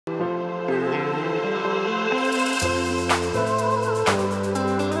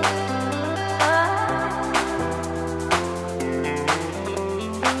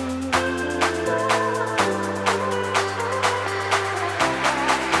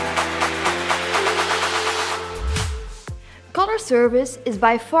service is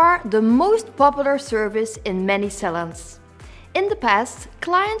by far the most popular service in many salons. In the past,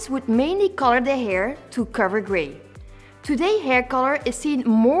 clients would mainly color their hair to cover gray. Today, hair color is seen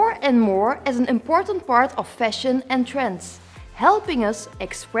more and more as an important part of fashion and trends, helping us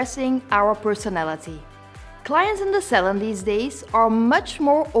expressing our personality. Clients in the salon these days are much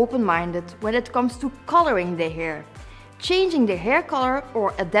more open-minded when it comes to coloring their hair, changing their hair color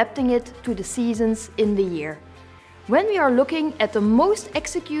or adapting it to the seasons in the year. When we are looking at the most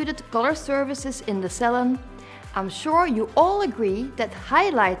executed color services in the salon, I'm sure you all agree that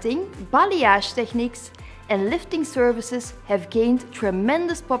highlighting, balayage techniques and lifting services have gained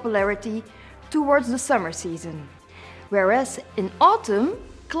tremendous popularity towards the summer season. Whereas in autumn,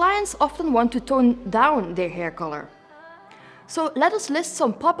 clients often want to tone down their hair color. So let us list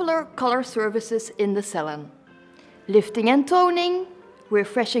some popular color services in the salon. Lifting and toning,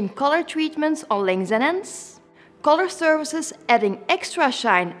 refreshing color treatments on lengths and ends, color services adding extra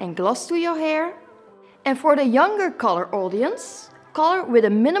shine and gloss to your hair, and for the younger color audience, color with a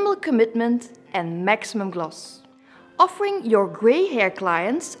minimal commitment and maximum gloss. Offering your gray hair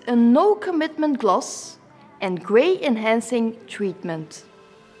clients a no-commitment gloss and gray enhancing treatment.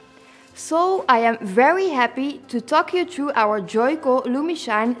 So I am very happy to talk you through our JOICO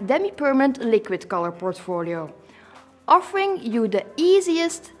LumiShine Demi-Permanent Liquid Color portfolio, offering you the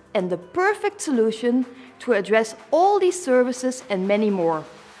easiest and the perfect solution to address all these services and many more,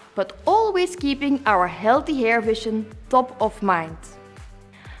 but always keeping our healthy hair vision top of mind.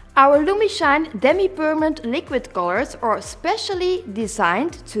 Our LumiShine Demi-Permanent Liquid Colors are specially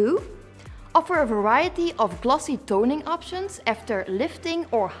designed to offer a variety of glossy toning options after lifting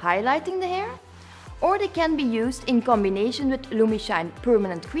or highlighting the hair, or they can be used in combination with LumiShine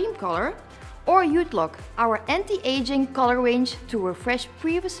Permanent Cream Color or Youth Lock, our anti-aging color range to refresh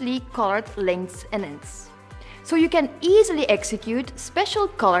previously colored lengths and ends. So you can easily execute special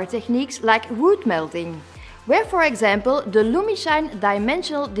color techniques like root melting, where for example the LumiShine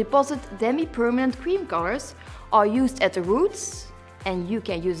Dimensional Deposit Demi-Permanent Cream Colors are used at the roots, and you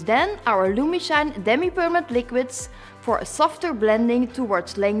can use then our LumiShine Demi-Permanent Liquids for a softer blending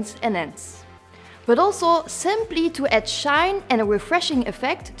towards lengths and ends. But also simply to add shine and a refreshing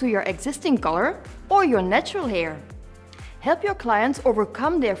effect to your existing color or your natural hair. Help your clients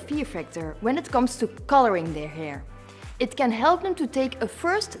overcome their fear factor when it comes to coloring their hair. It can help them to take a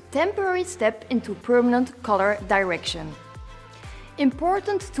first temporary step into permanent color direction.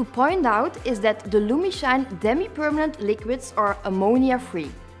 Important to point out is that the LumiShine Demi-Permanent Liquids are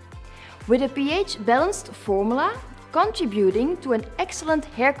ammonia-free, with a pH-balanced formula contributing to an excellent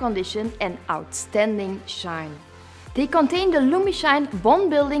hair condition and outstanding shine. They contain the LumiShine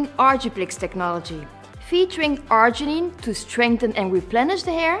Bond-Building Argiplex technology, featuring arginine to strengthen and replenish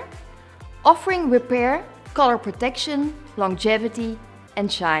the hair, offering repair, color protection, longevity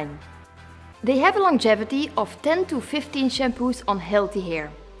and shine. They have a longevity of 10 to 15 shampoos on healthy hair,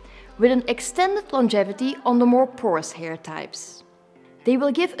 with an extended longevity on the more porous hair types. They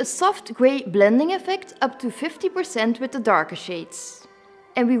will give a soft grey blending effect up to 50% with the darker shades.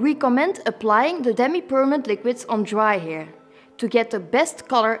 And we recommend applying the Demi-Permanent liquids on dry hair to get the best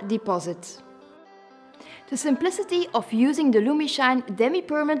color deposit. The simplicity of using the LumiShine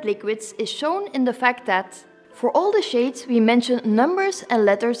Demi-Permanent liquids is shown in the fact that for all the shades we mention numbers and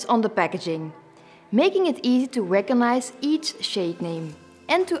letters on the packaging, making it easy to recognize each shade name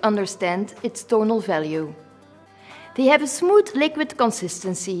and to understand its tonal value. They have a smooth liquid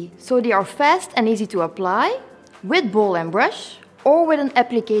consistency, so they are fast and easy to apply with ball and brush or with an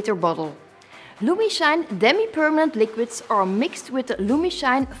applicator bottle. LumiShine Demi-Permanent liquids are mixed with the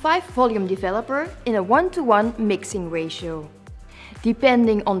LumiShine 5 volume developer in a 1:1 mixing ratio.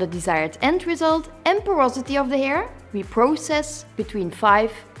 Depending on the desired end result and porosity of the hair, we process between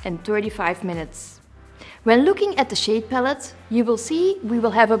 5 and 35 minutes. When looking at the shade palette, you will see we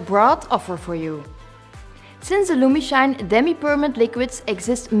will have a broad offer for you. Since the LumiShine Demi-Permanent liquids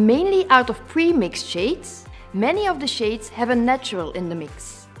exist mainly out of pre-mixed shades, many of the shades have a natural in the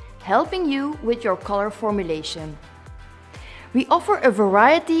mix, helping you with your color formulation. We offer a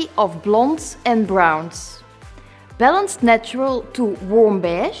variety of blondes and browns, balanced natural to warm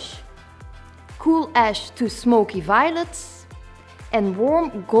beige, cool ash to smoky violets, and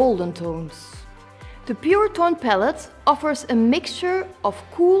warm golden tones. The Pure Tone palette offers a mixture of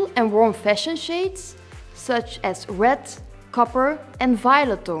cool and warm fashion shades such as red, copper and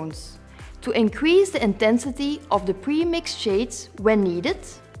violet tones to increase the intensity of the pre-mixed shades when needed,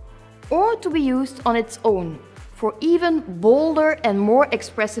 or to be used on its own for even bolder and more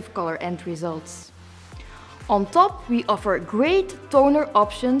expressive color end results. On top, we offer great toner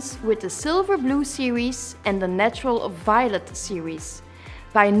options with the Silver Blue series and the Natural Violet series,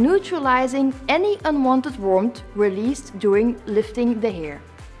 by neutralizing any unwanted warmth released during lifting the hair.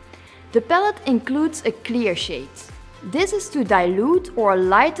 The palette includes a clear shade. This is to dilute or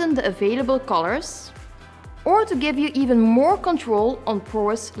lighten the available colors, or to give you even more control on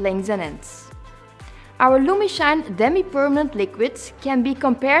porous lengths and ends. Our LumiShine Demi-Permanent Liquids can be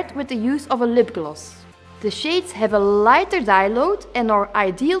compared with the use of a lip gloss. The shades have a lighter dye load and are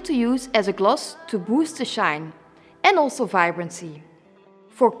ideal to use as a gloss to boost the shine and also vibrancy.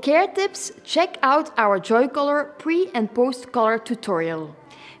 For care tips, check out our JOICO pre- and post-color tutorial.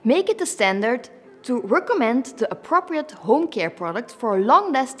 Make it a standard to recommend the appropriate home care product for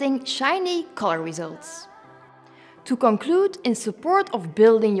long-lasting, shiny color results. To conclude, in support of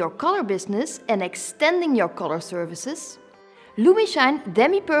building your color business and extending your color services, LumiShine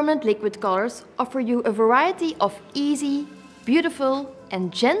Demi-Permanent Liquid Colors offer you a variety of easy, beautiful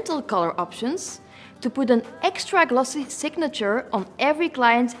and gentle color options to put an extra glossy signature on every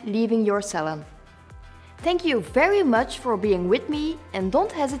client leaving your salon. Thank you very much for being with me, and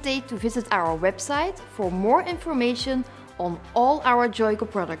don't hesitate to visit our website for more information on all our JOICO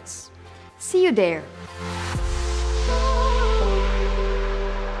products. See you there!